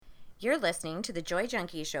You're listening to the Joy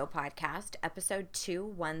Junkie Show podcast, episode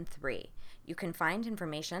 213. You can find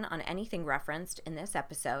information on anything referenced in this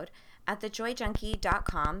episode at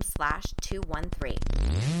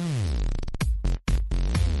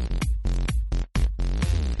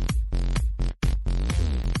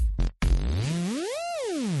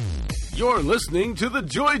You're listening to the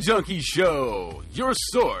Joy Junkie Show, your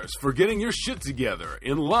source for getting your shit together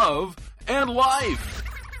in love and life.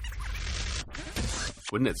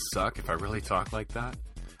 Wouldn't it suck if I really talked like that?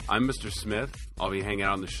 I'm Mr. Smith. I'll be hanging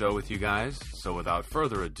out on the show with you guys. So without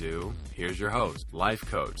further ado, here's your host, life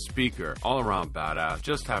coach, speaker, all-around badass,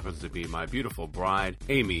 just happens to be my beautiful bride,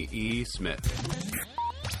 Amy E. Smith.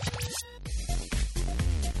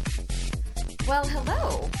 Well,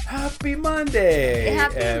 hello. Happy Monday,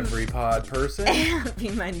 every pod person. Happy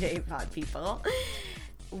Monday, pod people.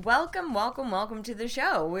 Welcome to the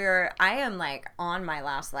show. I am like on my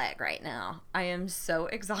last leg right now. I am so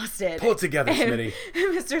exhausted. Pull it together, Smitty.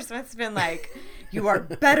 Mr. Smith's been like, you are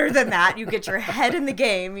better than that. You get your head in the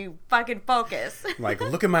game. You fucking focus. Like,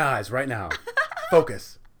 look in my eyes right now.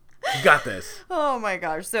 Focus. You got this. Oh my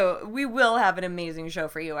gosh. So we will have an amazing show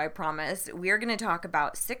for you, I promise. We're going to talk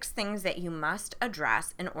about 6 things that you must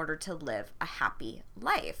address in order to live a happy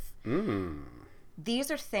life. These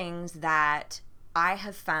are things that I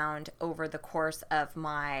have found over the course of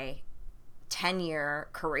my 10-year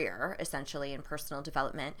career, essentially, in personal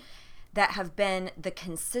development, that have been the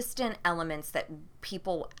consistent elements that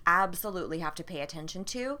people absolutely have to pay attention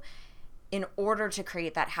to in order to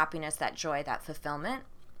create that happiness, that joy, that fulfillment.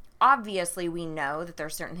 Obviously, we know that there are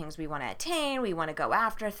certain things we want to attain. We want to go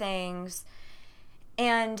after things.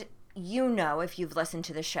 And you know, if you've listened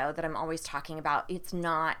to the show, that I'm always talking about, it's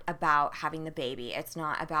not about having the baby. It's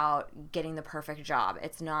not about getting the perfect job.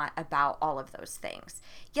 It's not about all of those things.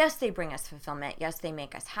 Yes, they bring us fulfillment. Yes, they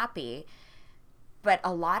make us happy. But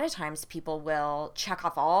a lot of times people will check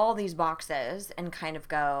off all these boxes and kind of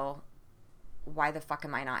go, why the fuck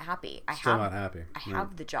am I not happy? Not happy. I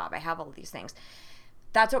have the job. I have all of these things.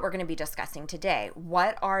 That's what we're going to be discussing today.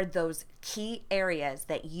 What are those key areas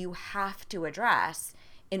that you have to address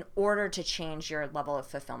in order to change your level of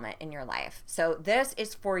fulfillment in your life? So this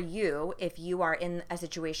is for you if you are in a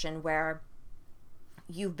situation where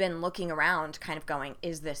you've been looking around kind of going,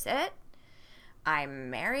 is this it? I'm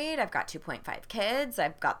married. I've got 2.5 kids.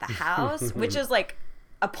 I've got the house, which is like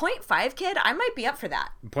a 0.5 kid. I might be up for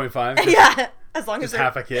that. 0.5? Yeah. As long as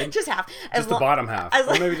half a kid? Just half. Just the bottom half.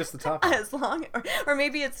 Or maybe just the top half. As long, or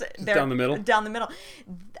maybe it's down the middle. Down the middle.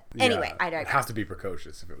 Anyway, yeah, I digress. It has to be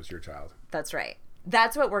precocious if it was your child. That's right.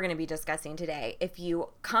 That's what we're going to be discussing today. If you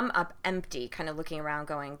come up empty, kind of looking around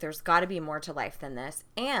going, there's got to be more to life than this.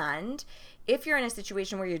 And if you're in a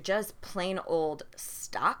situation where you're just plain old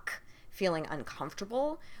stuck, feeling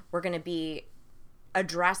uncomfortable, we're going to be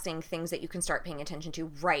addressing things that you can start paying attention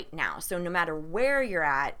to right now. So no matter where you're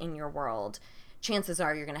at in your world, chances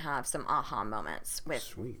are you're going to have some aha moments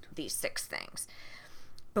with these 6 things.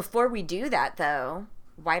 Before we do that, though,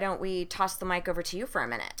 why don't we toss the mic over to you for a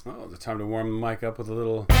minute? Oh, it's time to warm the mic up with a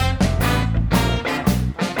little...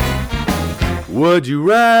 Would you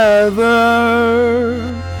rather?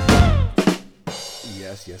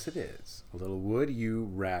 Yes, it is. A little would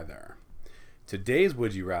you rather. Today's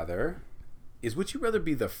would you rather is, would you rather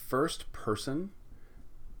be the first person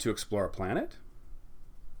to explore a planet?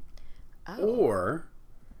 Or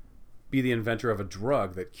be the inventor of a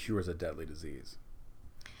drug that cures a deadly disease?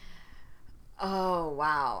 Oh,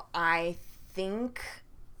 wow. I think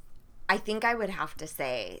I would have to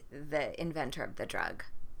say the inventor of the drug.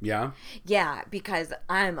 Yeah? Yeah, because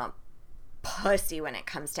I'm a pussy when it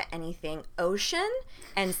comes to anything ocean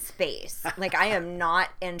and space. Like, I am not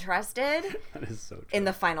interested That is so true. in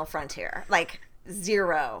the final frontier. Like,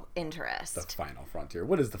 zero interest. The final frontier.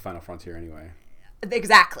 What is the final frontier anyway?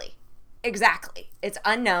 Exactly. It's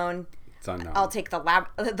unknown. It's unknown. I'll take the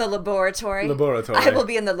laboratory. Laboratory. I will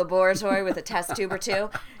be in the laboratory with a test tube or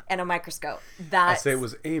 2 and a microscope. I say it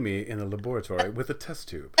was Amy in the laboratory with a test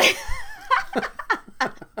tube.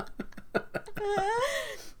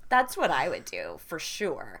 That's what I would do, for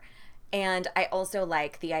sure. And I also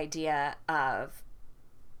like the idea of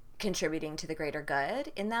contributing to the greater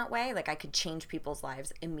good in that way. Like, I could change people's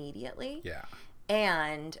lives immediately. Yeah.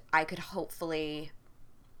 And I could hopefully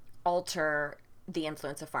alter the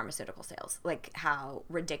influence of pharmaceutical sales, like how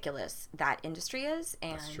ridiculous that industry is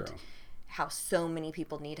and how so many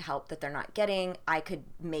people need help that they're not getting. I could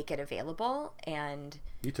make it available. And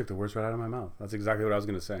you took the words right out of my mouth. That's exactly what I was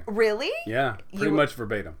going to say. Really? Yeah, pretty much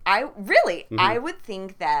verbatim. I would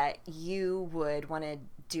think that you would want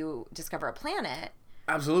to discover a planet.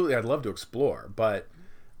 Absolutely, I'd love to explore, but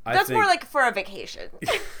that's more like for a vacation.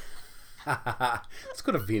 Let's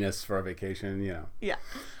go to Venus for a vacation, you know. Yeah.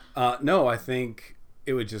 No, I think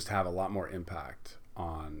it would just have a lot more impact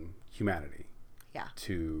on humanity. Yeah.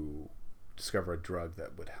 To discover a drug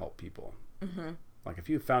that would help people. Mm-hmm. Like if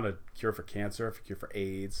you found a cure for cancer, a cure for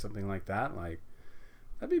AIDS, something like that, like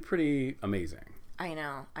that'd be pretty amazing. I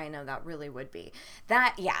know that really would be.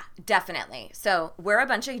 That, yeah, definitely. So we're a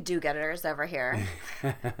bunch of do-gooders over here.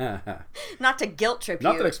 Not to guilt trip you.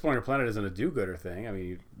 Not that exploring a planet isn't a do-gooder thing. I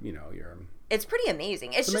mean, you know, It's pretty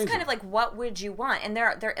amazing. It's just amazing. kind of like, what would you want? And there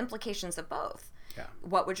are implications of both. Yeah.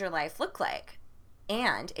 What would your life look like?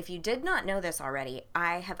 And if you did not know this already,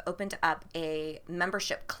 I have opened up a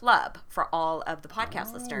membership club for all of the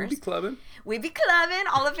podcast listeners. We be clubbing,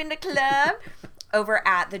 all up in the club. Over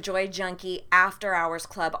at the Joy Junkie After Hours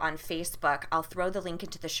Club on Facebook. I'll throw the link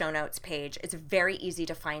into the show notes page. It's very easy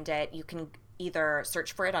to find it. You can either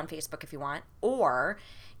search for it on Facebook if you want, or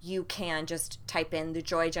you can just type in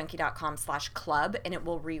thejoyjunkie.com/club and it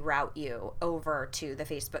will reroute you over to the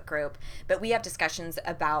Facebook group. But we have discussions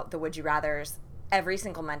about the Would You Rathers every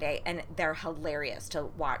single Monday, and they're hilarious to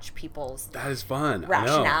watch people's that is fun.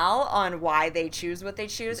 rationale on why they choose what they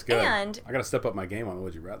choose. And I got to step up my game on the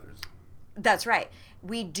Would You Rathers. That's right.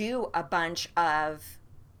 We do a bunch of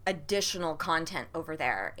additional content over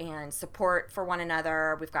there and support for one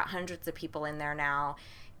another. We've got hundreds of people in there now,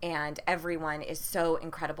 and everyone is so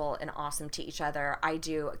incredible and awesome to each other. I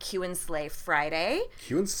do a Q and Slay Friday.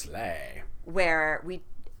 Q and Slay. Where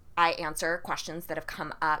I answer questions that have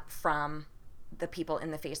come up from the people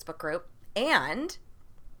in the Facebook group, and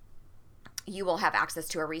you will have access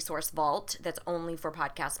to a resource vault that's only for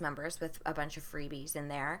podcast members with a bunch of freebies in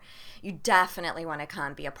there. You definitely want to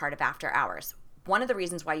come be a part of After Hours. One of the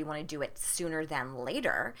reasons why you want to do it sooner than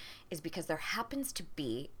later is because there happens to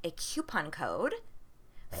be a coupon code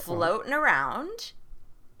floating around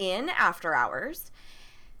in After Hours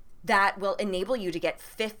that will enable you to get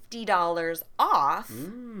 $50 off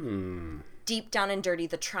Deep Down and Dirty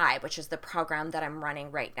the Tribe, which is the program that I'm running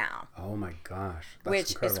right now. Oh my gosh. That's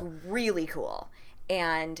which incredible. is really cool.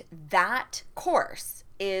 And that course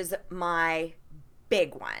is my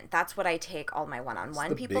big one. That's what I take all my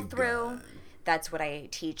one-on-one people through. Gun. That's what I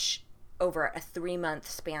teach over a 3-month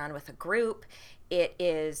span with a group. It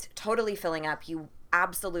is totally filling up. You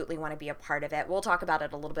absolutely want to be a part of it. We'll talk about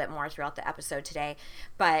it a little bit more throughout the episode today.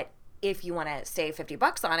 But if you want to save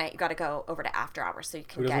 $50 on it, you got to go over to After Hours so you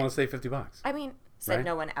can Who doesn't want to save $50? I mean, said right?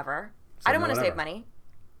 No one ever. Said I don't no want to one save ever. money.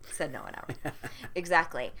 Said no one ever.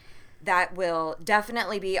 Exactly. That will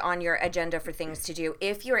definitely be on your agenda for things to do.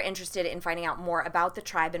 If you're interested in finding out more about the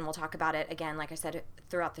tribe, and we'll talk about it again, like I said,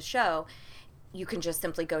 throughout the show, you can just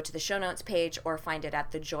simply go to the show notes page or find it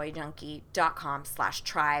at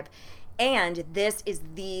thejoyjunkie.com/tribe. And this is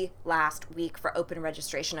the last week for open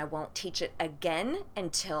registration. I won't teach it again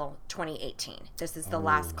until 2018. This is the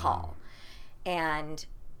last call. And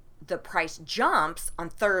the price jumps on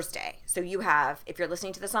Thursday. So you have, if you're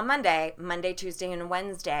listening to this on Monday, Tuesday, and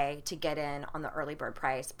Wednesday to get in on the early bird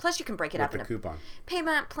price. Plus you can break it up With the coupon.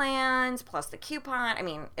 Payment plans, plus the coupon. I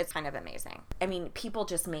mean, it's kind of amazing. I mean, people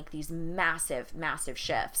just make these massive, massive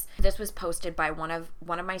shifts. This was posted by one of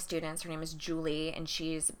my students. Her name is Julie, and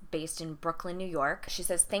she's based in Brooklyn, New York. She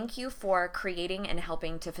says, "Thank you for creating and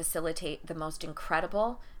helping to facilitate the most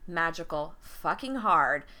incredible, magical, fucking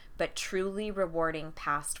hard, but truly rewarding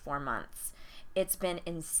past 4 months. It's been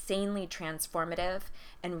insanely transformative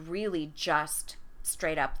and really just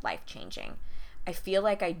straight up life-changing. I feel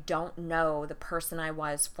like I don't know the person I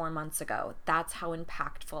was 4 months ago. That's how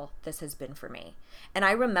impactful this has been for me." And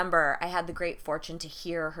I remember I had the great fortune to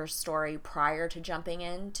hear her story prior to jumping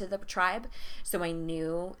into the tribe. So I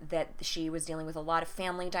knew that she was dealing with a lot of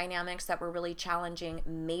family dynamics that were really challenging,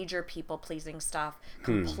 major people-pleasing stuff,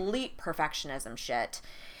 complete perfectionism shit,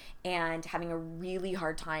 and having a really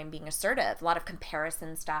hard time being assertive, a lot of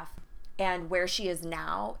comparison stuff. And where she is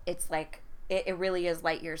now, it's like, it really is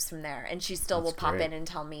light years from there. And she still will pop in and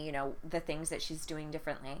tell me, you know, the things that she's doing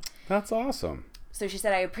differently. That's awesome. So she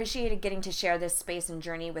said, "I appreciated getting to share this space and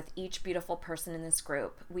journey with each beautiful person in this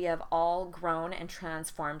group. We have all grown and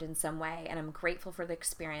transformed in some way, and I'm grateful for the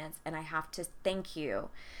experience. And I have to thank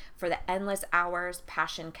you for the endless hours,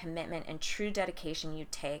 passion, commitment, and true dedication you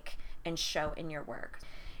take and show in your work.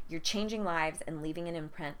 You're changing lives and leaving an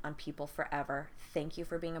imprint on people forever. Thank you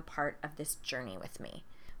for being a part of this journey with me."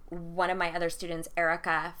 One of my other students,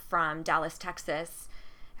 Erica from Dallas, Texas,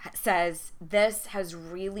 says, "This has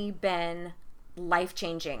really been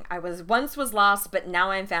life-changing. I once was lost, but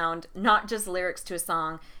now I'm found. Not just lyrics to a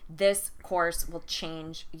song. This course will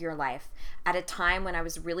change your life. At a time when I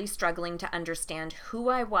was really struggling to understand who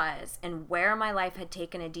I was and where my life had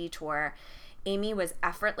taken a detour, Amy was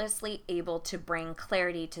effortlessly able to bring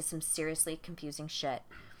clarity to some seriously confusing shit.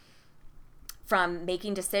 From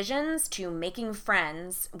making decisions to making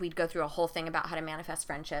friends, we'd go through a whole thing about how to manifest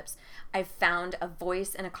friendships. I found a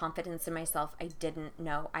voice and a confidence in myself I didn't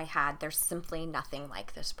know I had. There's simply nothing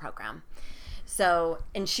like this program. So,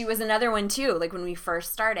 and she was another one too. Like when we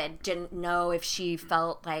first started, didn't know if she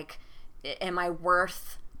felt like, am I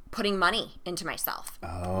worth putting money into myself?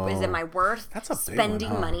 Oh, is it my worth that's a big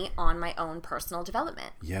spending one, huh? money on my own personal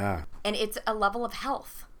development? Yeah. And it's a level of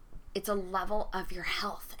health. It's a level of your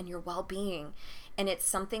health and your well-being. And it's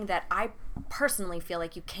something that I personally feel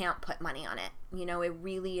like you can't put money on it. You know, it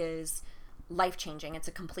really is life-changing. It's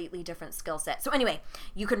a completely different skill set. So anyway,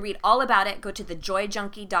 you can read all about it. Go to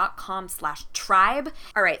thejoyjunkie.com/tribe.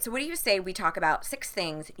 All right, so what do you say we talk about 6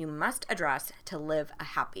 things you must address to live a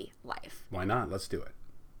happy life? Why not? Let's do it.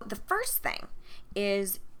 The first thing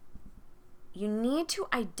is you need to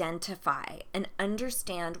identify and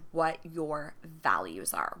understand what your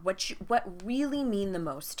values are, what really mean the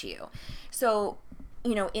most to you. So,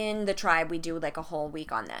 you know, in the tribe, we do like a whole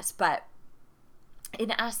week on this, but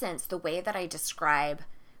in essence, the way that I describe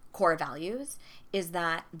core values is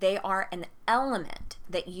that they are an element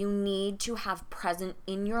that you need to have present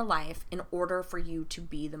in your life in order for you to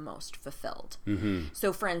be the most fulfilled. Mm-hmm.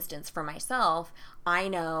 So for instance, for myself, I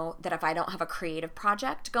know that if I don't have a creative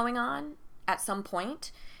project going on at some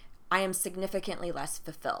point, I am significantly less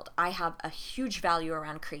fulfilled. I have a huge value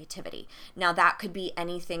around creativity. Now that could be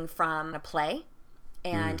anything from a play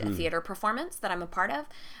and a theater performance that I'm a part of.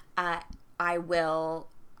 I will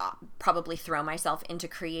probably throw myself into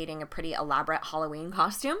creating a pretty elaborate Halloween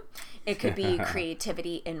costume. It could be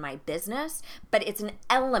creativity in my business, but it's an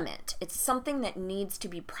element. It's something that needs to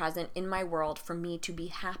be present in my world for me to be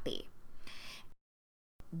happy.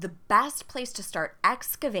 The best place to start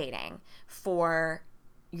excavating for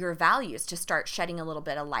your values, to start shedding a little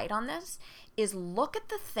bit of light on this, is look at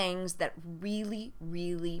the things that really,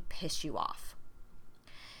 really piss you off.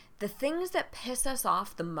 The things that piss us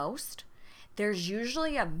off the most, there's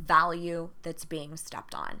usually a value that's being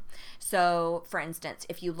stepped on. So, for instance,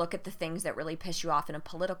 if you look at the things that really piss you off in a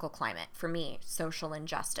political climate, for me, social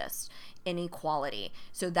injustice, inequality.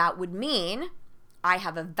 So that would mean I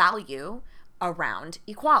have a value around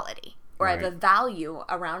equality, or I have a value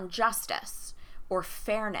around justice or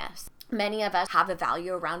fairness. Many of us have a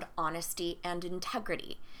value around honesty and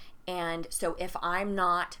integrity. And so if I'm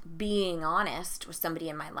not being honest with somebody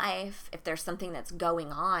in my life, if there's something that's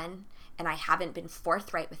going on and I haven't been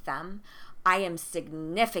forthright with them, I am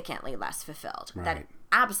significantly less fulfilled. Right. That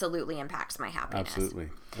absolutely impacts my happiness. Absolutely.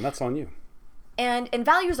 And that's on you. And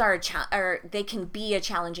values they can be a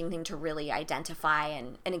challenging thing to really identify.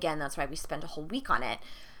 And again, that's why we spend a whole week on it.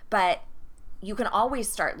 But you can always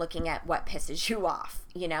start looking at what pisses you off.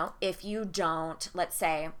 You know, if you don't, let's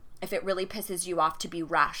say, if it really pisses you off to be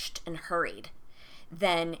rushed and hurried,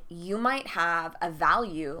 then you might have a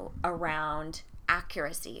value around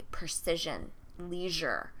accuracy, precision,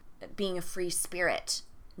 leisure, being a free spirit,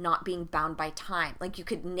 not being bound by time. Like you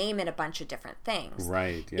could name it a bunch of different things.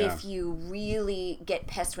 Right, yeah. If you really get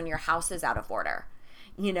pissed when your house is out of order,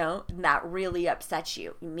 you know, that really upsets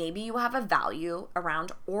you. Maybe you have a value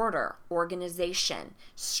around order, organization,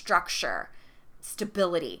 structure,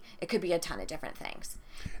 stability. It could be a ton of different things.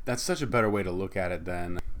 That's such a better way to look at it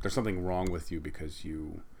than there's something wrong with you because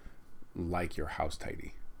you like your house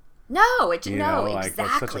tidy. No, Exactly.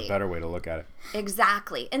 That's such a better way to look at it.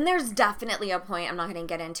 Exactly. And there's definitely a point, I'm not going to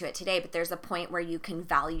get into it today, but there's a point where you can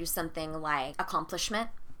value something like accomplishment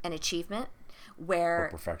and achievement, where... Or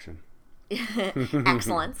perfection.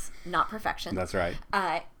 Excellence, not perfection. That's right.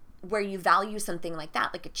 Where you value something like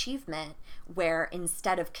that, like achievement, where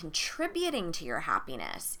instead of contributing to your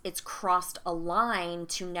happiness, it's crossed a line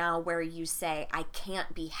to now where you say, I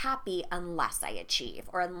can't be happy unless I achieve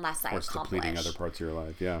or unless I accomplish. Or it's depleting other parts of your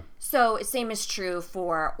life, yeah. So same is true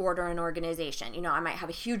for order and organization. You know, I might have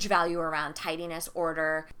a huge value around tidiness,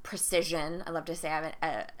 order, precision. I love to say I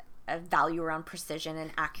have a value around precision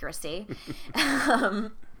and accuracy.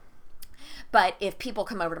 But if people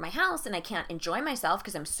come over to my house and I can't enjoy myself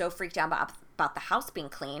because I'm so freaked out about the house being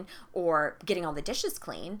clean or getting all the dishes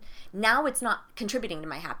clean, now it's not contributing to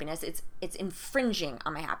my happiness. It's infringing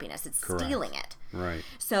on my happiness. It's Correct. Stealing it. Right.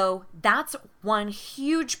 So that's one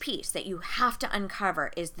huge piece that you have to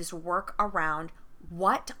uncover, is this work around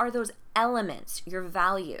what are those elements, your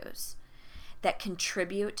values, that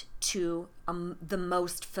contribute to the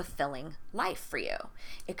most fulfilling life for you.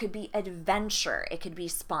 It could be adventure. It could be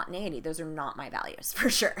spontaneity. Those are not my values, for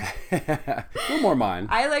sure. A little more mine.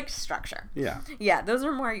 I like structure. Yeah. Yeah, those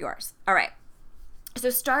are more yours. All right. So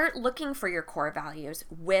start looking for your core values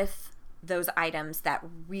with those items that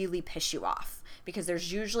really piss you off, because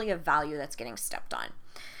there's usually a value that's getting stepped on.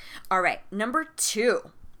 All right, number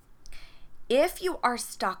 2. If you are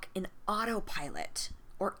stuck in autopilot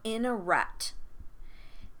or in a rut,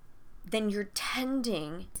 then you're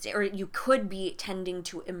tending, or you could be tending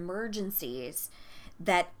to emergencies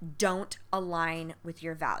that don't align with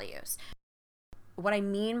your values. What I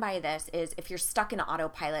mean by this is, if you're stuck in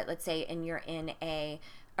autopilot, let's say, and you're in a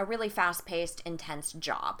really fast-paced, intense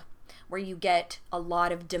job where you get a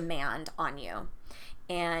lot of demand on you,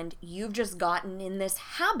 and you've just gotten in this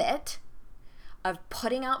habit of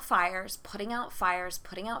putting out fires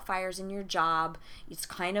in your job. It's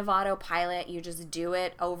kind of autopilot. You just do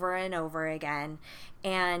it over and over again.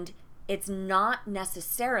 And it's not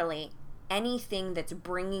necessarily anything that's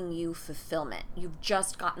bringing you fulfillment. You've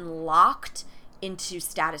just gotten locked into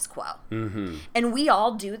status quo. Mm-hmm. And we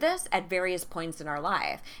all do this at various points in our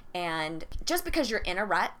life. And just because you're in a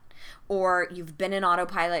rut, or you've been in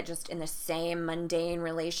autopilot, just in the same mundane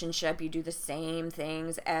relationship, you do the same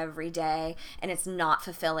things every day, and it's not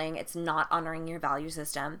fulfilling, it's not honoring your value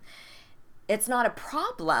system, it's not a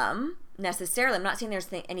problem necessarily. I'm not saying there's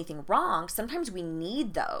anything wrong. Sometimes we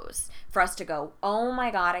need those for us to go, oh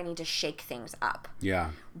my God, I need to shake things up.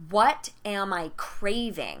 Yeah. What am I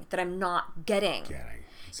craving that I'm not getting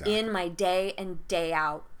exactly in my day and day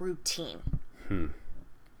out routine?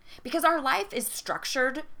 Because our life is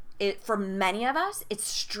structured. For many of us, it's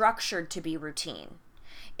structured to be routine.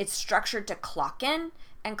 It's structured to clock in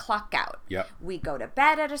and clock out. Yep. We go to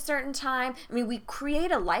bed at a certain time. I mean, we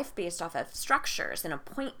create a life based off of structures and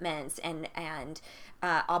appointments and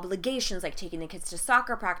obligations, like taking the kids to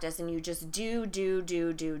soccer practice, and you just do,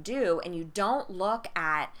 and you don't look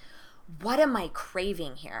at, what am I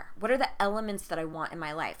craving here? What are the elements that I want in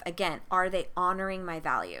my life? Again, are they honoring my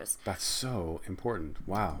values? That's so important.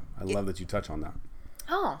 Wow. I love that you touch on that.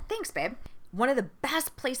 Oh, thanks, babe. One of the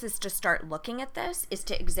best places to start looking at this is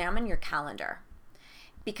to examine your calendar.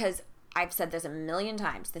 Because I've said this a million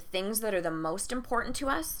times, the things that are the most important to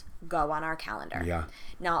us go on our calendar. Yeah.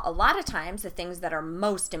 Now, a lot of times, the things that are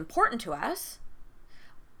most important to us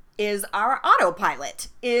is our autopilot,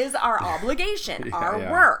 is our obligation, our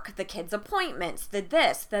work, the kids' appointments, the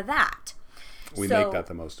this, the that. We make that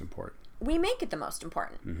the most important. We make it the most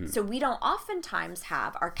important. Mm-hmm. So we don't oftentimes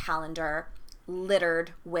have our calendar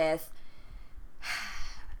littered with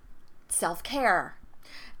self-care,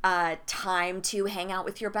 time to hang out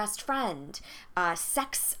with your best friend,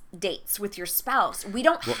 sex dates with your spouse. We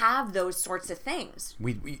don't have those sorts of things.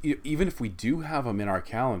 We even if we do have them in our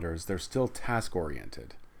calendars, they're still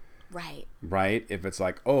task-oriented. Right? If it's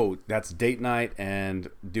like, oh, that's date night and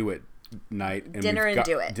do it night. And dinner and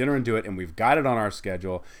do it, and we've got it on our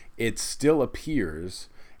schedule, it still appears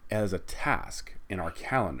as a task in our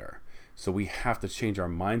calendar. So we have to change our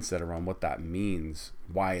mindset around what that means,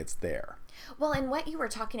 why it's there. Well, and what you were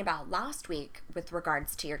talking about last week with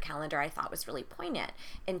regards to your calendar, I thought was really poignant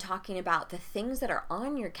in talking about the things that are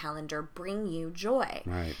on your calendar bring you joy.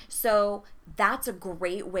 Right. So that's a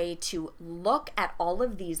great way to look at all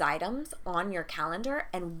of these items on your calendar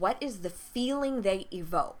and what is the feeling they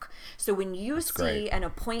evoke. So when you see an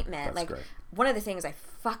appointment, one of the things I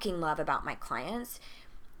fucking love about my clients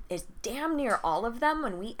is damn near all of them,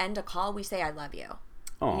 when we end a call, we say, I love you.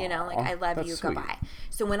 Aww, I love you, sweet. goodbye.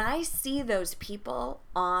 So when I see those people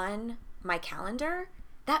on my calendar,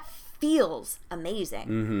 that feels amazing.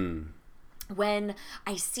 Mm-hmm. When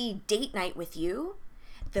I see date night with you,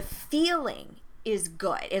 the feeling is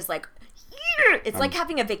good. It's like, it's like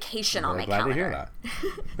having a vacation on my calendar. Glad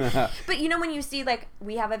to hear that. But when you see,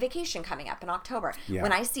 we have a vacation coming up in October. Yeah.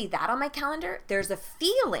 When I see that on my calendar, there's a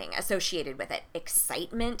feeling associated with it.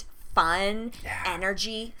 Excitement, fun,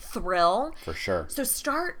 energy, thrill. For sure. So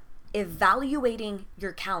start evaluating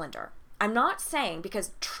your calendar. I'm not saying,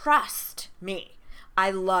 because trust me,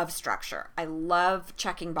 I love structure. I love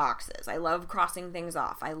checking boxes. I love crossing things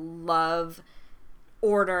off. I love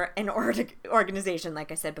order and organization,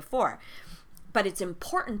 like I said before. But it's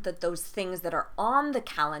important that those things that are on the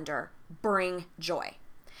calendar bring joy.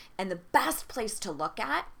 And the best place to look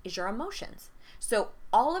at is your emotions. So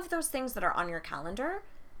all of those things that are on your calendar,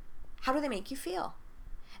 how do they make you feel?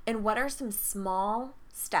 And what are some small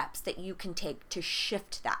steps that you can take to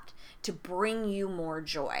shift that, to bring you more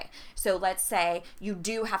joy? So let's say you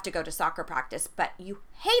do have to go to soccer practice, but you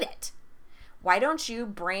hate it. Why don't you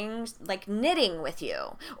bring knitting with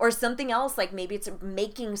you, or something else, like maybe it's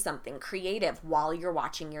making something creative while you're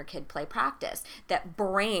watching your kid play practice that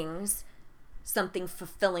brings something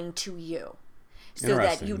fulfilling to you, so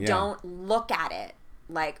that you don't look at it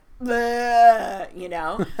like, you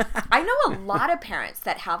know. I know a lot of parents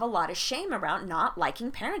that have a lot of shame around not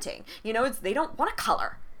liking parenting. You know, they don't want to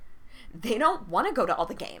color. They don't want to go to all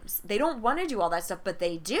the games. They don't want to do all that stuff, but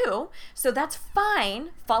they do. So that's fine.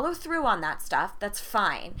 Follow through on that stuff. That's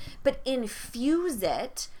fine. But infuse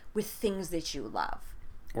it with things that you love.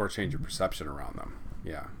 Or change your perception around them.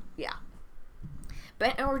 Yeah. Yeah.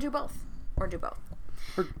 Or do both. Or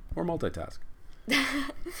multitask.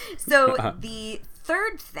 So the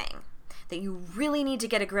third thing that you really need to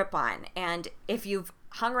get a grip on, and if you've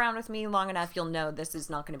hung around with me long enough, you'll know this is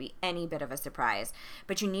not going to be any bit of a surprise,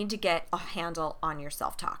 but you need to get a handle on your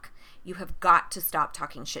self-talk. You have got to stop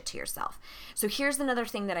talking shit to yourself. So here's another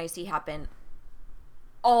thing that I see happen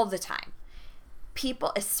all the time.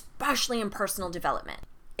 People, especially in personal development,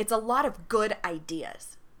 it's a lot of good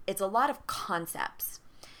ideas. It's a lot of concepts.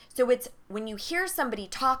 So it's when you hear somebody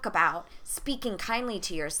talk about speaking kindly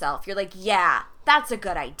to yourself, you're like, yeah, that's a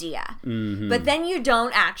good idea. Mm-hmm. But then you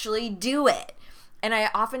don't actually do it. And I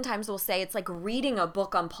oftentimes will say it's like reading a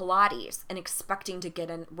book on Pilates and expecting to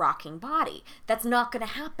get a rocking body. That's not going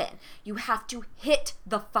to happen. You have to hit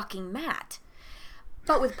the fucking mat.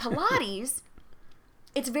 But with Pilates,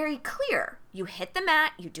 it's very clear. You hit the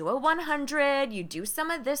mat, you do a 100, you do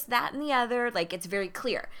some of this, that, and the other. Like, it's very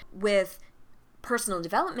clear. With personal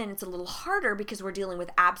development, it's a little harder because we're dealing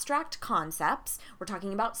with abstract concepts. We're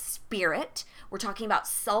talking about spirit. We're talking about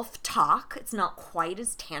self-talk. It's not quite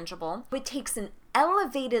as tangible. It takes an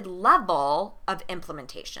elevated level of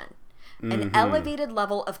implementation, an elevated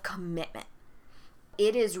level of commitment.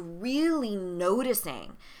 It is really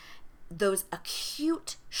noticing those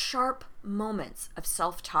acute, sharp moments of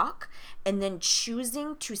self-talk and then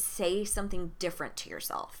choosing to say something different to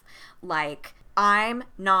yourself. Like, I'm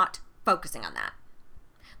not focusing on that.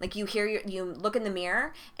 Like you look in the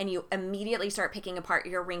mirror and you immediately start picking apart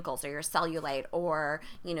your wrinkles or your cellulite or,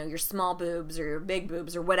 you know, your small boobs or your big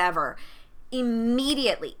boobs or whatever.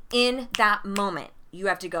 Immediately in that moment, you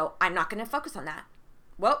have to go, I'm not going to focus on that.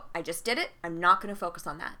 Well, I just did it. I'm not going to focus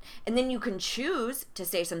on that. And then you can choose to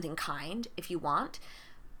say something kind if you want.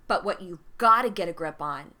 But what you've got to get a grip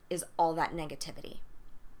on is all that negativity.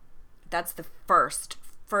 That's the first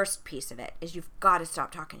piece of it, is you've got to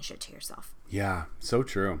stop talking shit to yourself. Yeah, so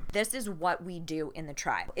true. This is what we do in the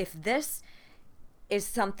tribe. If this is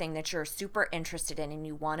something that you're super interested in and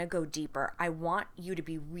you want to go deeper, I want you to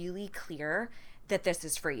be really clear that this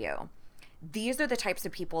is for you. These are the types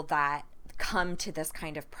of people that come to this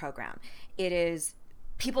kind of program. It is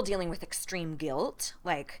people dealing with extreme guilt,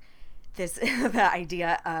 like this the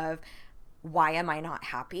idea of, why am I not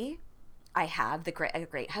happy? I have a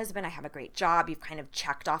great husband. I have a great job. You've kind of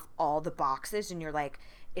checked off all the boxes and you're like,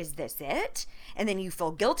 is this it? And then you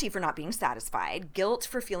feel guilty for not being satisfied, guilt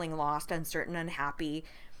for feeling lost, uncertain, unhappy,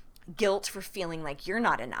 guilt for feeling like you're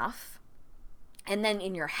not enough. And then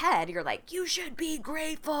in your head, you're like, you should be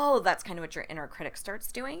grateful. That's kind of what your inner critic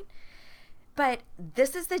starts doing. But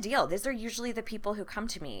this is the deal. These are usually the people who come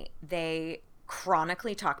to me. They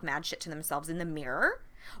chronically talk mad shit to themselves in the mirror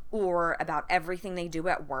or about everything they do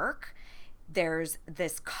at work. There's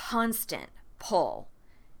this constant pull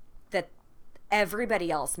that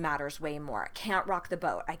everybody else matters way more. I can't rock the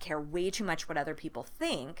boat. I care way too much what other people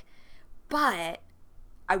think, but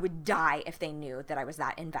I would die if they knew that I was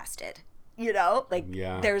that invested. You know, like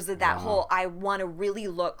there's that whole, I want to really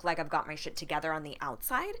look like I've got my shit together on the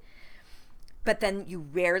outside, but then you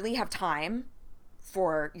rarely have time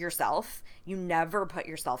for yourself. You never put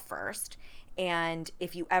yourself first. And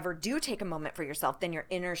if you ever do take a moment for yourself, then your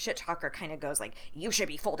inner shit talker kind of goes like, you should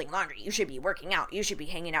be folding laundry. You should be working out. You should be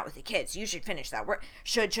hanging out with the kids. You should finish that work.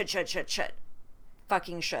 Should.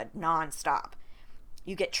 Fucking should. Nonstop.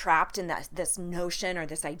 You get trapped in this notion or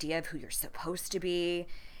this idea of who you're supposed to be.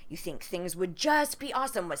 You think things would just be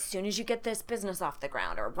awesome as soon as you get this business off the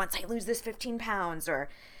ground, or once I lose this 15 pounds,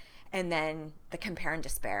 and then the compare and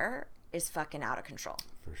despair is fucking out of control.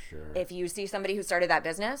 For sure. If you see somebody who started that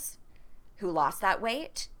business, who lost that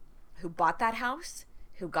weight, who bought that house,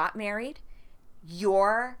 who got married,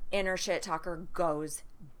 your inner shit talker goes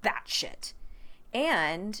batshit.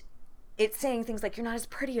 And it's saying things like, you're not as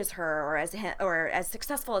pretty as her, or as him, or as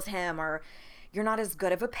successful as him, or you're not as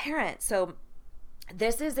good of a parent. So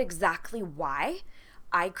this is exactly why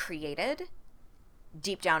I created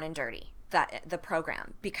Deep Down and Dirty, the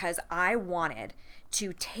program, because I wanted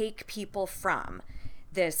to take people from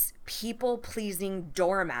this people-pleasing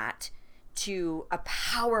doormat to a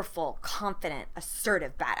powerful, confident,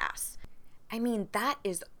 assertive badass. I mean, that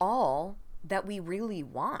is all that we really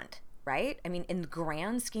want, right? I mean, in the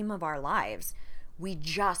grand scheme of our lives, we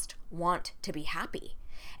just want to be happy.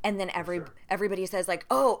 And then everybody says like,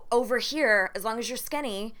 oh, over here, as long as you're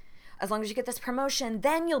skinny, as long as you get this promotion,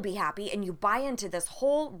 then you'll be happy. And you buy into this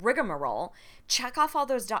whole rigmarole, check off all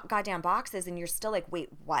those goddamn boxes, and you're still like, wait,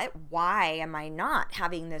 what? Why am I not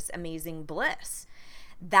having this amazing bliss?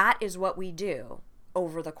 That is what we do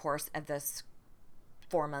over the course of this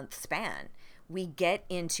 4-month span. We get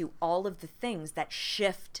into all of the things that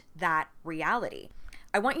shift that reality.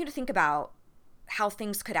 I want you to think about how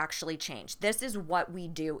things could actually change. This is what we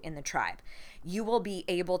do in the tribe. You will be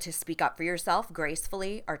able to speak up for yourself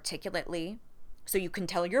gracefully, articulately, so you can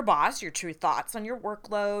tell your boss your true thoughts on your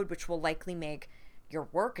workload, which will likely make your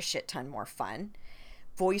work a shit ton more fun.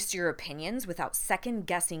 Voice your opinions without second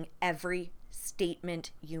guessing every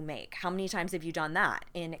statement you make. How many times have you done that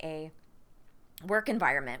in a work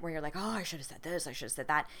environment where you're like, oh, I should have said this, I should have said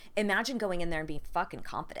that? Imagine going in there and being fucking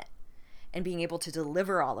confident and being able to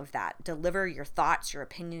deliver all of that, deliver your thoughts, your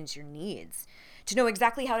opinions, your needs, to know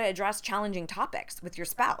exactly how to address challenging topics with your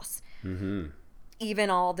spouse. Mm-hmm. Even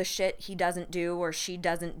all the shit he doesn't do or she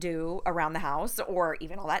doesn't do around the house, or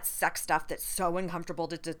even all that sex stuff that's so uncomfortable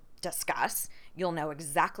to discuss. You'll know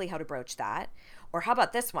exactly how to broach that. Or how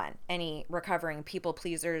about this one? Any recovering people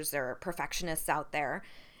pleasers or perfectionists out there,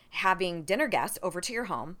 having dinner guests over to your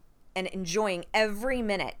home and enjoying every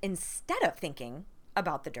minute instead of thinking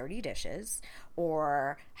about the dirty dishes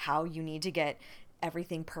or how you need to get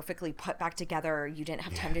everything perfectly put back together, or you didn't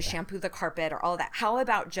have time to shampoo the carpet or all of that. How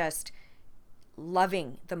about just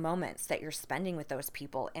loving the moments that you're spending with those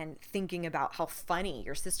people and thinking about how funny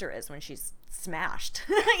your sister is when she's smashed,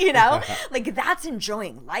 you know? Like, that's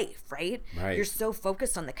enjoying life, right? You're so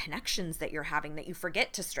focused on the connections that you're having that you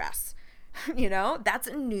forget to stress. You know, that's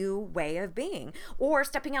a new way of being. Or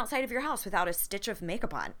stepping outside of your house without a stitch of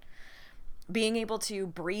makeup on. Being able to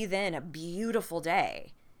breathe in a beautiful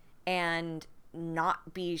day and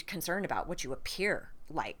not be concerned about what you appear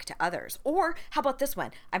like to others. Or how about this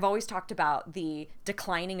one? I've always talked about the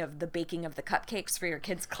declining of the baking of the cupcakes for your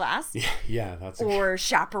kids' class. Yeah, that's or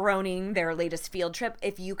chaperoning their latest field trip.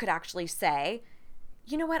 If you could actually say,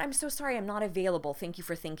 you know what, I'm so sorry I'm not available. Thank you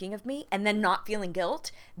for thinking of me. And then not feeling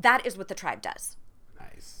guilt. That is what the tribe does.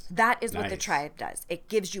 Nice. That is what the tribe does. It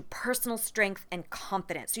gives you personal strength and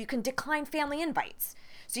confidence. So you can decline family invites.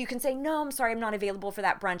 So you can say, no, I'm sorry, I'm not available for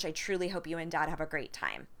that brunch. I truly hope you and Dad have a great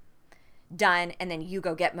time. Done. And then you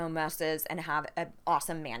go get mimosas and have an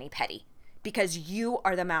awesome mani-pedi. Because you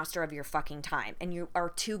are the master of your fucking time. And you are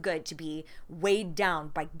too good to be weighed down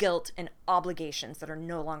by guilt and obligations that are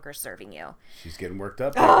no longer serving you. She's getting worked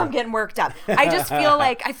up. Oh, I'm getting worked up. I just feel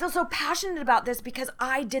like, I feel so passionate about this because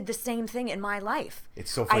I did the same thing in my life. It's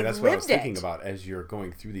so funny. That's what I was thinking about as you're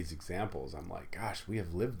going through these examples. I'm like, gosh, we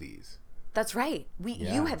have lived these. That's right.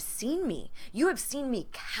 You have seen me. You have seen me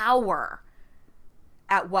cower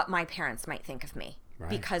at what my parents might think of me. Right.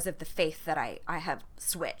 Because of the faith that I have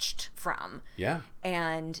switched from. Yeah.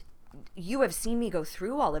 And you have seen me go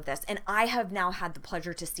through all of this. And I have now had the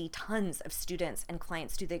pleasure to see tons of students and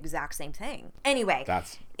clients do the exact same thing. Anyway,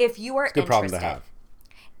 if you are interested problem to have.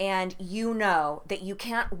 And you know that you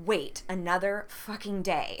can't wait another fucking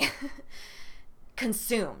day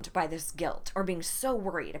consumed by this guilt or being so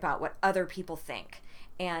worried about what other people think,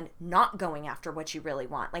 and not going after what you really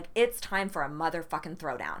want. Like, it's time for a motherfucking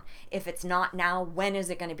throwdown. If it's not now, when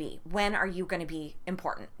is it going to be? When are you going to be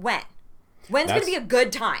important? When's going to be a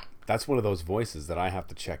good time? That's one of those voices that I have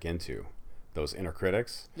to check into. Those inner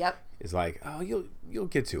critics. Yep. Is like, oh, you'll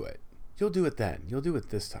get to it. You'll do it then. You'll do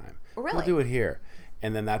it this time. Really? You'll do it here.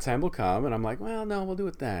 And then that time will come, and I'm like, well, no, we'll do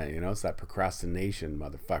it then. You know, it's that procrastination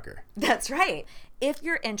motherfucker. That's right. If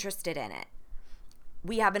you're interested in it,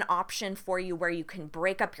 we have an option for you where you can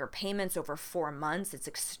break up your payments over 4 months. It's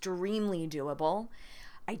extremely doable.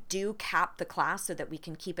 I do cap the class so that we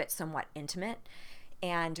can keep it somewhat intimate.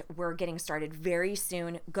 And we're getting started very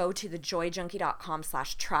soon. Go to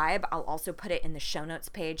thejoyjunkie.com/tribe. I'll also put it in the show notes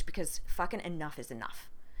page because fucking enough is enough.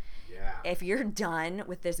 Yeah. If you're done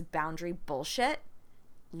with this boundary bullshit,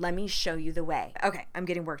 let me show you the way. Okay, I'm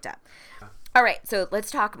getting worked up. All right, so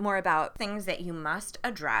let's talk more about things that you must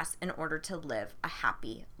address in order to live a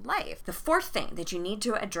happy life. The fourth thing that you need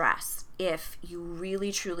to address if you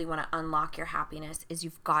really truly want to unlock your happiness is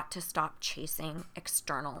you've got to stop chasing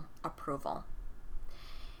external approval.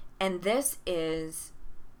 And this is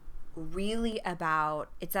really about,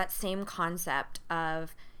 it's that same concept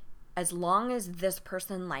of, as long as this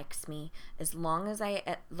person likes me, as long as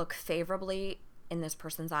I look favorably in this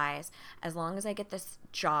person's eyes, as long as I get this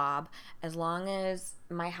job, as long as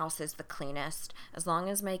my house is the cleanest, as long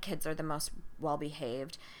as my kids are the most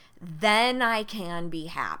well-behaved, then I can be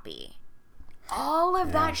happy. All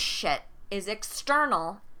of that shit is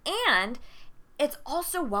external, and it's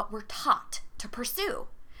also what we're taught to pursue.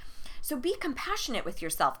 So be compassionate with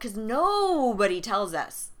yourself, because nobody tells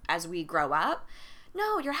us as we grow up,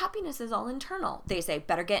 no, your happiness is all internal. They say,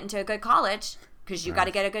 better get into a good college because you got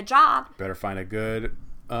to get a good job. Better find a good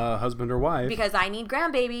husband or wife. Because I need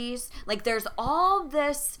grandbabies. Like, there's all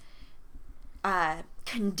this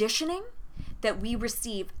conditioning that we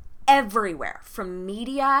receive everywhere, from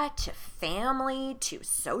media to family to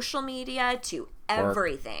social media to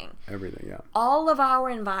everything. Everything, yeah. All of our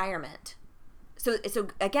environment. So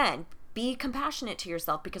again, be compassionate to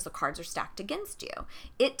yourself, because the cards are stacked against you.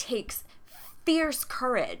 It takes fierce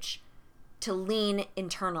courage to lean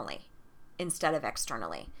internally instead of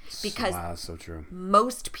externally, because wow, that's so true.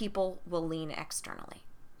 Most people will lean externally.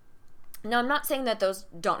 Now, I'm not saying that those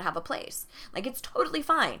don't have a place. Like, it's totally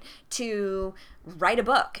fine to write a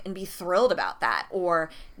book and be thrilled about that,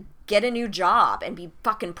 or get a new job and be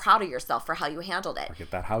fucking proud of yourself for how you handled it. Or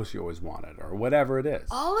get that house you always wanted, or whatever it is.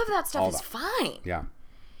 All of that stuff is fine. Yeah.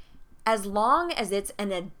 As long as it's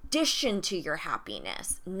an addition to your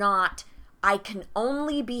happiness, not, I can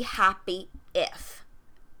only be happy if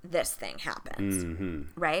this thing happens,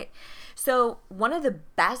 right? So one of the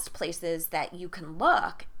best places that you can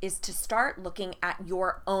look is to start looking at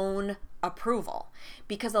your own approval,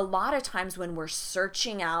 because a lot of times when we're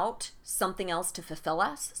searching out something else to fulfill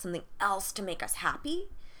us, something else to make us happy,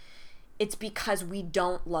 it's because we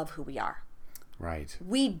don't love who we are. Right.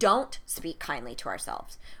 We don't speak kindly to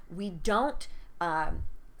ourselves. We don't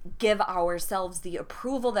give ourselves the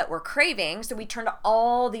approval that we're craving, so we turn to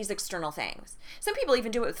all these external things. Some people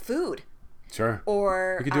even do it with food. Sure.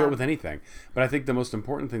 Or you could do it with anything. But I think the most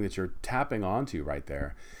important thing that you're tapping onto right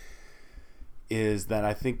there is that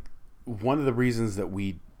I think one of the reasons that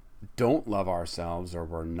we don't love ourselves, or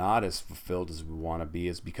we're not as fulfilled as we want to be,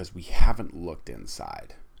 is because we haven't looked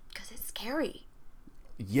inside. Because it's scary.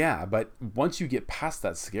 Yeah, but once you get past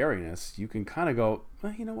that scariness, you can kind of go,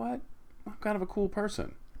 well, you know what? I'm kind of a cool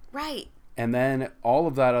person. Right. And then all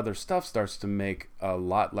of that other stuff starts to make a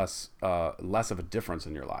lot less of a difference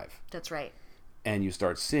in your life. That's right. And you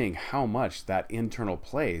start seeing how much that internal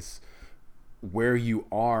place, where you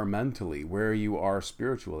are mentally, where you are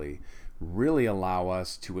spiritually, really allow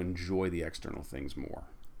us to enjoy the external things more.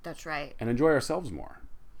 That's right. And enjoy ourselves more.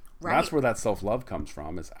 Right. That's where that self-love comes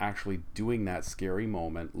from, is actually doing that scary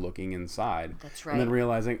moment, looking inside. That's right. And then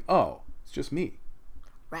realizing, oh, it's just me.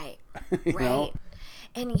 Right. You right. know?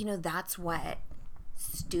 And, that's what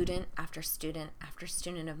student after student after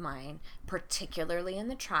student of mine, particularly in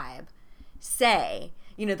the tribe, say.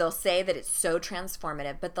 They'll say that it's so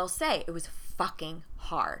transformative, but they'll say it was fucking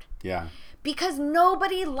hard. Yeah. Because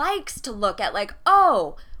nobody likes to look at, like,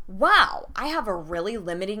 oh, wow, I have a really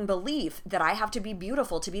limiting belief that I have to be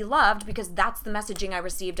beautiful to be loved, because that's the messaging I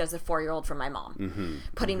received as a 4-year-old from my mom,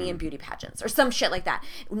 putting me in beauty pageants or some shit like that.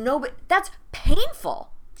 No, but that's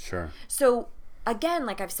painful. Sure. So again,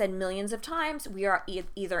 like I've said millions of times, we are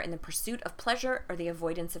either in the pursuit of pleasure or the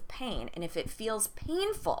avoidance of pain. And if it feels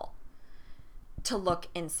painful to look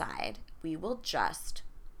inside, we will just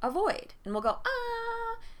avoid. And we'll go,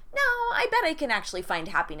 no, I bet I can actually find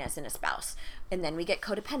happiness in a spouse. And then we get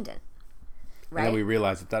codependent, right? And then we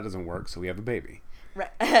realize that doesn't work, so we have a baby. Right.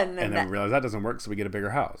 And then we realize that doesn't work, so we get a bigger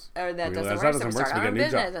house. Or that doesn't work, so we start our own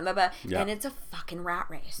business. And it's a fucking rat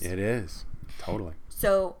race. It is. Totally.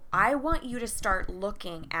 So I want you to start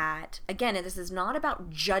looking at, again, this is not about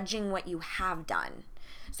judging what you have done.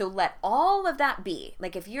 So let all of that be.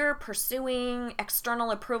 Like, if you're pursuing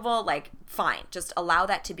external approval, like, fine, just allow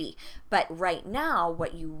that to be. But right now,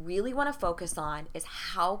 what you really want to focus on is,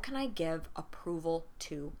 how can I give approval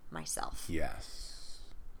to myself? Yes.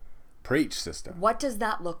 Preach, sister. What does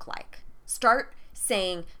that look like? Start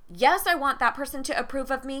saying, yes, I want that person to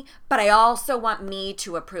approve of me, but I also want me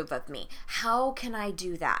to approve of me. How can I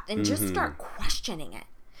do that? And just start questioning it.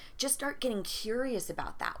 Just start getting curious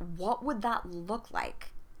about that. What would that look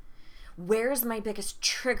like? Where's my biggest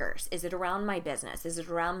triggers? Is it around my business? Is it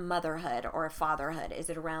around motherhood or fatherhood? Is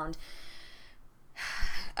it around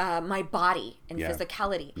my body and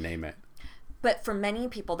physicality? Name it. But for many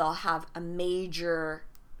people, they'll have a major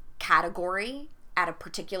category at a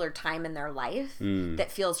particular time in their life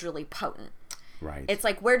that feels really potent. Right. It's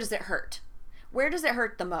like, where does it hurt? Where does it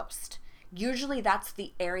hurt the most? Usually that's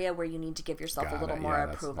the area where you need to give yourself a little more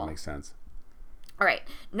approval. That makes sense. All right.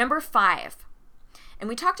 Number 5. And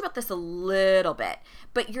we talked about this a little bit,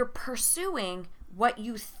 but you're pursuing what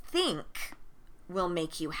you think will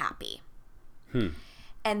make you happy.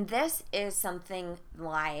 And this is something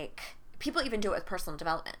like, people even do it with personal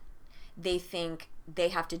development. They think they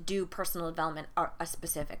have to do personal development a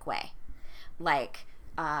specific way. Like,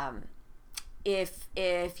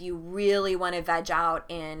 if you really want to veg out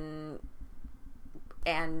and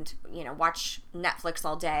watch Netflix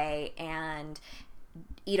all day and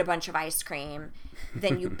eat a bunch of ice cream,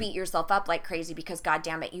 then you beat yourself up like crazy because, God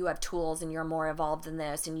damn it, you have tools and you're more evolved than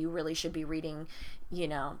this, and you really should be reading,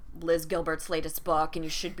 Liz Gilbert's latest book, and you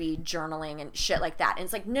should be journaling and shit like that. And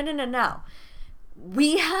it's like, no.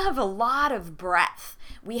 We have a lot of breadth.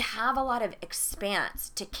 We have a lot of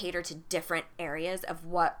expanse to cater to different areas of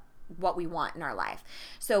what we want in our life.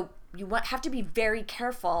 So you have to be very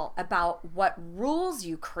careful about what rules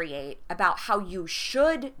you create about how you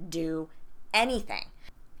should do anything.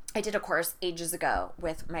 I did a course ages ago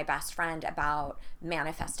with my best friend about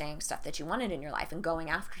manifesting stuff that you wanted in your life and going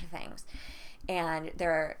after things. And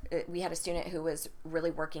we had a student who was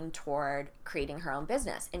really working toward creating her own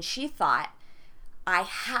business. And she thought, if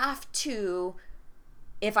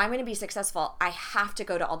I'm going to be successful, I have to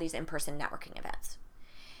go to all these in-person networking events.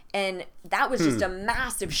 And that was just a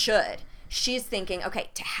massive should. She's thinking, okay,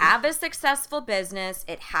 to have a successful business,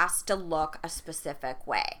 it has to look a specific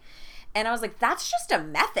way. And I was like, that's just a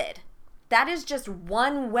method. That is just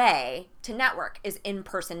one way to network, is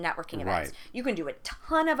in-person networking events. Right. You can do a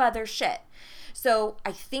ton of other shit. So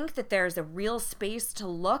I think that there's a real space to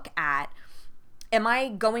look at, am I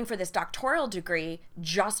going for this doctoral degree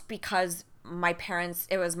just because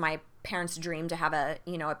it was my parents' dream to have a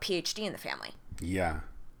PhD in the family? Yeah.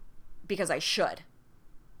 Because I should.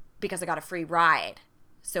 Because I got a free ride.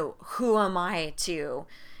 So who am I to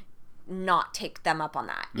not take them up on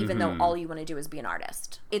that, even though all you want to do is be an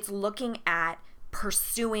artist? It's looking at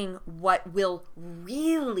pursuing what will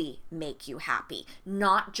really make you happy,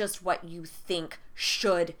 not just what you think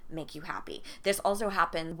should make you happy. This also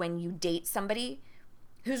happens when you date somebody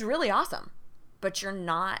who's really awesome, but you're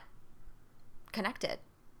not connected.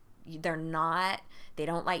 They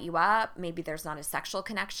don't light you up. Maybe there's not a sexual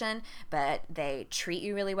connection, but they treat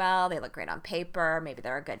you really well. They look great on paper. Maybe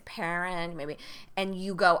they're a good parent. And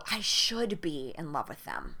you go, I should be in love with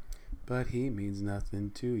them. But he means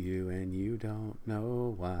nothing to you, and you don't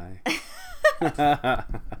know why.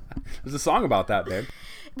 There's a song about that, babe.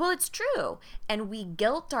 Well, it's true. And we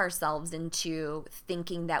guilt ourselves into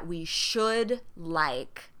thinking that we should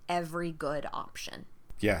like every good option.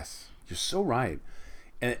 Yes, you're so right.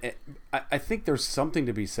 And I think there's something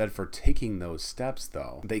to be said for taking those steps,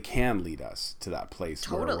 though. They can lead us to that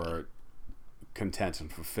place where we're content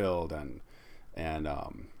and fulfilled and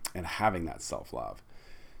having that self-love.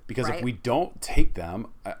 Because if we don't take them,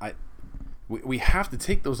 we have to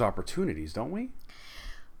take those opportunities, don't we?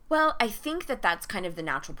 Well, I think that's kind of the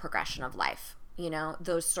natural progression of life.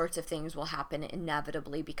 Those sorts of things will happen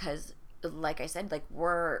inevitably because, like I said, like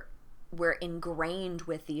we're ingrained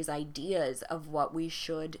with these ideas of what we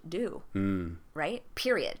should do, right?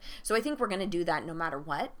 Period. So I think we're going to do that no matter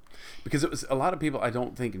what. Because a lot of people, I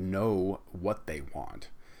don't think, know what they want.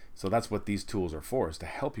 So that's what these tools are for, is to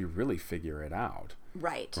help you really figure it out.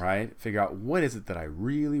 Right. Right? Figure out what is it that I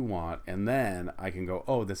really want, and then I can go,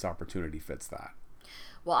 oh, this opportunity fits that.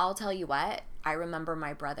 Well, I'll tell you what. I remember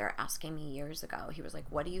my brother asking me years ago, he was like,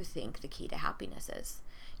 what do you think the key to happiness is?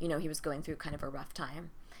 He was going through kind of a rough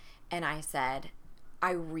time. And I said,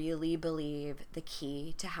 I really believe the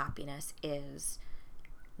key to happiness is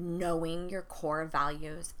knowing your core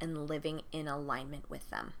values and living in alignment with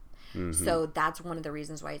them. Mm-hmm. So that's one of the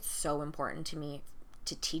reasons why it's so important to me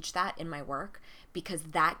to teach that in my work, because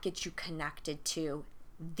that gets you connected to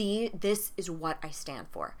this is what I stand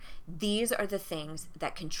for. These are the things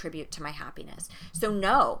that contribute to my happiness. So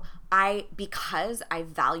no, because I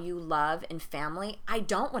value love and family, I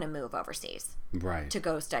don't want to move overseas to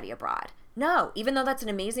go study abroad. No, even though that's an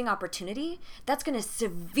amazing opportunity, that's going to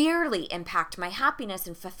severely impact my happiness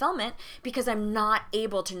and fulfillment because I'm not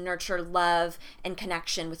able to nurture love and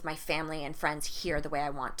connection with my family and friends here the way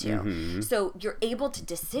I want to. Mm-hmm. So you're able to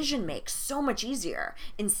decision make so much easier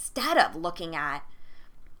instead of looking at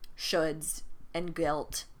shoulds and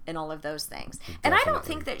guilt and all of those things. Definitely. And I don't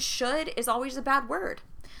think that should is always a bad word.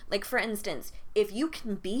 Like, for instance, if you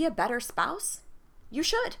can be a better spouse, you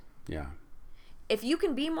should. Yeah. If you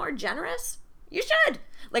can be more generous, you should.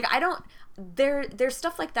 Like, there's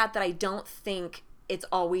stuff like that I don't think it's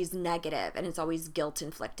always negative and it's always guilt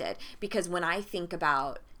inflicted. Because when I think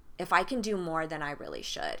about if I can do more than I really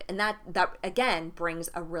should, and that again brings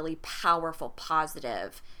a really powerful,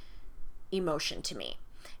 positive emotion to me.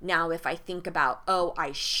 Now, if I think about,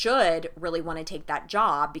 I should really want to take that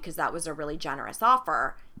job because that was a really generous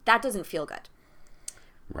offer, that doesn't feel good.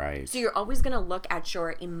 Right. So you're always going to look at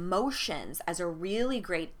your emotions as a really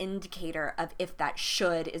great indicator of if that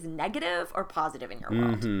should is negative or positive in your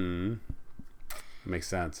world. Mm-hmm. Makes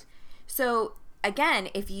sense. So again,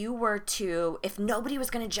 if nobody was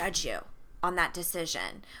going to judge you on that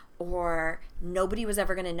decision, or nobody was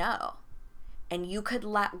ever going to know, and you could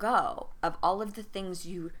let go of all of the things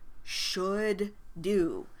you should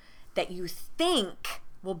do that you think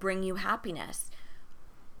will bring you happiness,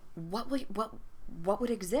 what would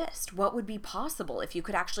exist? What would be possible if you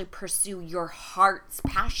could actually pursue your heart's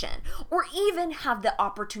passion, or even have the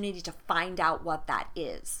opportunity to find out what that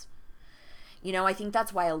is? You know, I think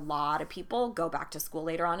that's why a lot of people go back to school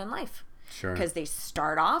later on in life. Sure. Because they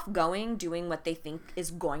start off doing what they think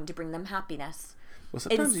is going to bring them happiness. Well,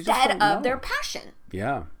 sometimes instead of their passion.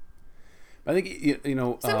 Yeah. I think, you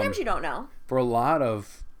know. Sometimes you don't know. For a lot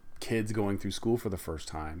of kids going through school for the first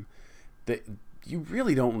time, that you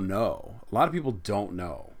really don't know. A lot of people don't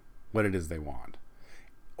know what it is they want.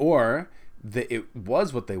 Or that it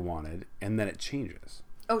was what they wanted and then it changes.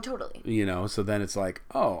 Oh, totally. You know, so then it's like,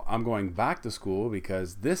 oh, I'm going back to school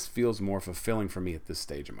because this feels more fulfilling for me at this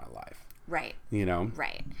stage of my life. Right. You know?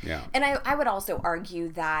 Right. Yeah. And I would also argue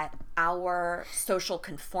that our social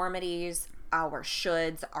conformities, our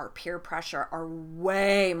shoulds, our peer pressure are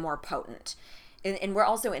way more potent. And we're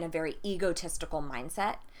also in a very egotistical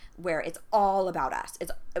mindset where it's all about us.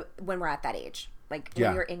 It's when we're at that age. Like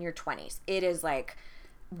when you're in your 20s. It is like,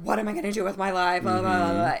 what am I going to do with my life? Blah, blah,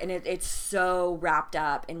 blah, blah. And it's so wrapped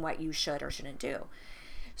up in what you should or shouldn't do.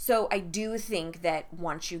 So I do think that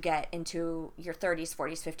once you get into your 30s,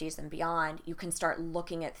 40s, 50s, and beyond, you can start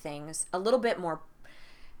looking at things a little bit more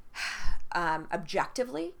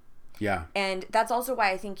objectively. Yeah. And that's also why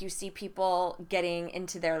I think you see people getting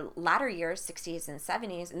into their latter years, 60s and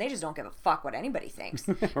 70s, and they just don't give a fuck what anybody thinks.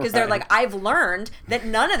 Because they're like, I've learned that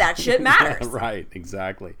none of that shit matters. Right,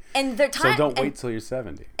 exactly. And their time, so don't wait till you're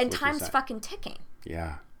 70. And time's fucking ticking.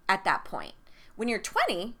 Yeah. At that point. When you're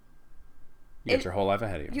 20... You got your whole life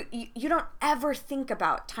ahead of you. You don't ever think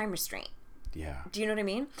about time restraint. Yeah. Do you know what I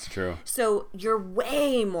mean? It's true. So you're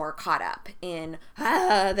way more caught up in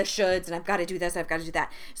the shoulds and I've got to do this, I've got to do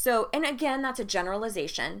that. So, and again, that's a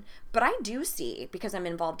generalization, but I do see, because I'm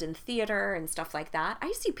involved in theater and stuff like that,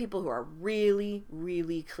 I see people who are really,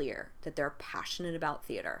 really clear that they're passionate about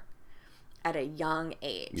theater at a young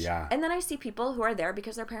age. Yeah. And then I see people who are there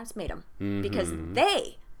because their parents made them. Mm-hmm. Because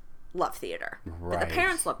they love theater. Right. But the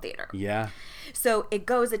parents love theater. Yeah. So it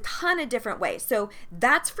goes a ton of different ways. So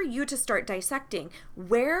that's for you to start dissecting.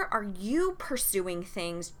 Where are you pursuing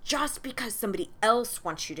things just because somebody else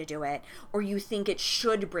wants you to do it, or you think it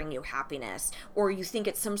should bring you happiness, or you think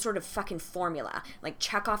it's some sort of fucking formula, like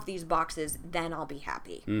check off these boxes, then I'll be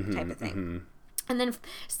happy, type of thing. Mm-hmm. And then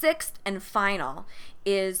sixth and final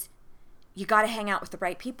is you got to hang out with the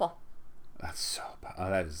right people. That's so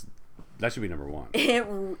that should be number one.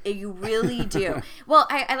 You really do. Well,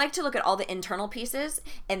 I like to look at all the internal pieces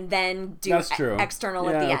and then do external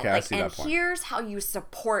at the end. I see that point. Here's how you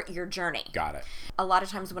support your journey. Got it. A lot of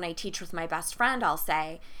times when I teach with my best friend, I'll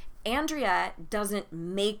say, Andrea doesn't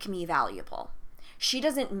make me valuable. She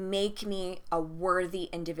doesn't make me a worthy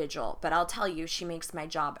individual, but I'll tell you, she makes my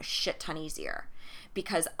job a shit ton easier.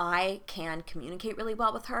 Because I can communicate really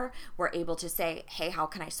well with her. We're able to say, hey, how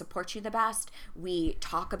can I support you the best? We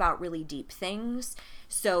talk about really deep things.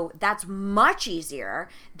 So that's much easier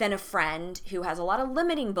than a friend who has a lot of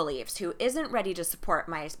limiting beliefs, who isn't ready to support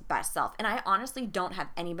my best self. And I honestly don't have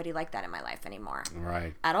anybody like that in my life anymore.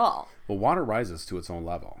 Right. At all. Well, water rises to its own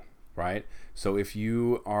level, right? So if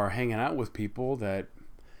you are hanging out with people that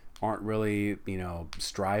aren't really,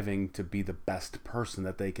 striving to be the best person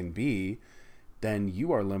that they can be, then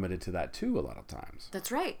you are limited to that too a lot of times.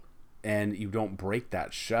 That's right. And you don't break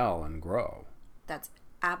that shell and grow. That's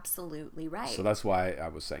absolutely right. So that's why I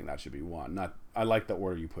was saying that should be one. I like the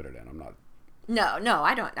order you put it in. I'm not No,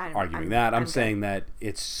 I don't arguing that. I'm saying that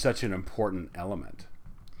it's such an important element.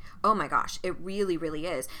 Oh my gosh, it really, really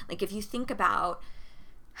is. Like if you think about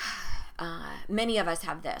many of us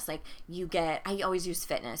have this. Like I always use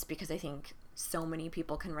fitness because I think so many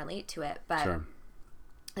people can relate to it. But sure.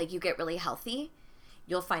 Like you get really healthy,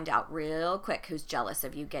 you'll find out real quick who's jealous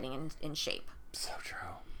of you getting in shape. So true.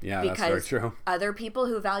 Yeah, that's very true. Other people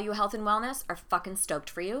who value health and wellness are fucking stoked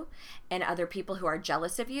for you. And other people who are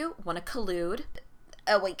jealous of you want to collude.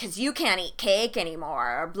 Oh, wait, because you can't eat cake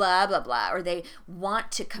anymore, or blah, blah, blah. Or they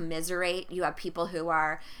want to commiserate. You have people who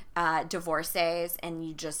are divorcees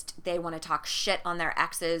and they want to talk shit on their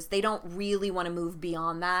exes. They don't really want to move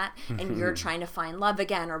beyond that. And you're trying to find love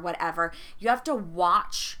again or whatever. You have to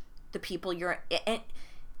watch the people and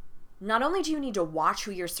not only do you need to watch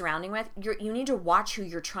who you're surrounding with, you need to watch who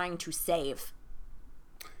you're trying to save.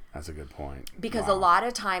 That's a good point. Because a lot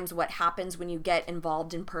of times what happens when you get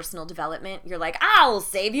involved in personal development, you're like, I'll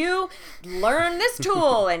save you. Learn this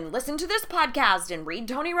tool and listen to this podcast and read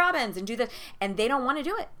Tony Robbins and do this. And they don't want to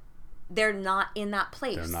do it. They're not in that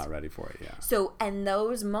place. They're not ready for it, yeah. So, and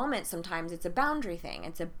those moments, sometimes it's a boundary thing.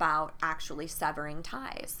 It's about actually severing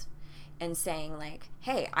ties and saying like,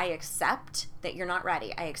 hey, I accept that you're not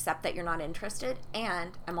ready. I accept that you're not interested.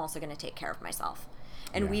 And I'm also going to take care of myself.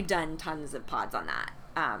 And we've done tons of pods on that.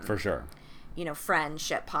 For sure. You know,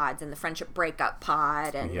 friendship pods and the friendship breakup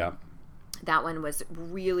pod. And that one was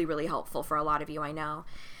really, really helpful for a lot of you, I know.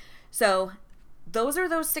 So those are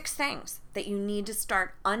those 6 things that you need to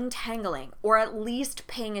start untangling or at least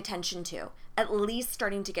paying attention to, at least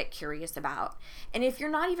starting to get curious about. And if you're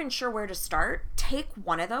not even sure where to start, take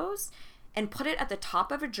one of those and put it at the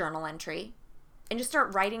top of a journal entry and just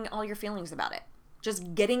start writing all your feelings about it.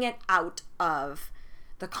 Just getting it out of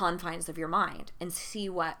the confines of your mind and see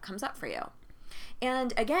what comes up for you.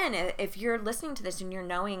 And again, if you're listening to this and you're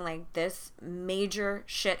knowing like this major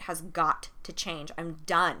shit has got to change, I'm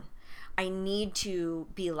done. I need to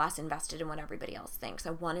be less invested in what everybody else thinks.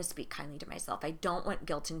 I want to speak kindly to myself. I don't want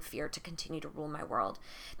guilt and fear to continue to rule my world.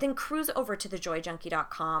 Then cruise over to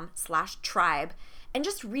thejoyjunkie.com/tribe and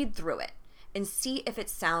just read through it and see if it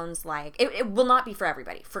sounds like it will not be for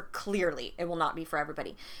everybody. Clearly it will not be for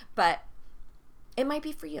everybody, but it might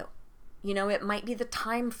be for you. You know, it might be the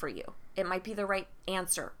time for you. It might be the right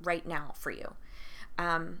answer right now for you.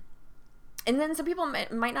 And then some people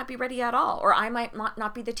might not be ready at all, or I might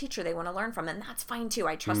not be the teacher they want to learn from, and that's fine too.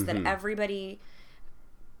 I trust that everybody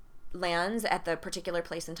lands at the particular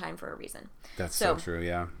place and time for a reason. That's so true,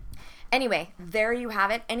 yeah. Anyway, there you have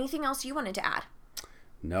it. Anything else you wanted to add?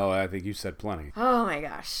 No, I think you said plenty. Oh my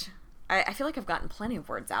gosh. I feel like I've gotten plenty of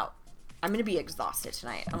words out. I'm going to be exhausted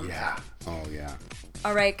tonight. Oh, yeah. Oh, yeah.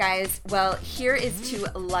 All right, guys. Well, here is to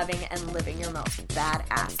loving and living your most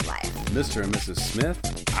badass life. Mr. and Mrs. Smith,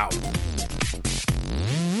 out.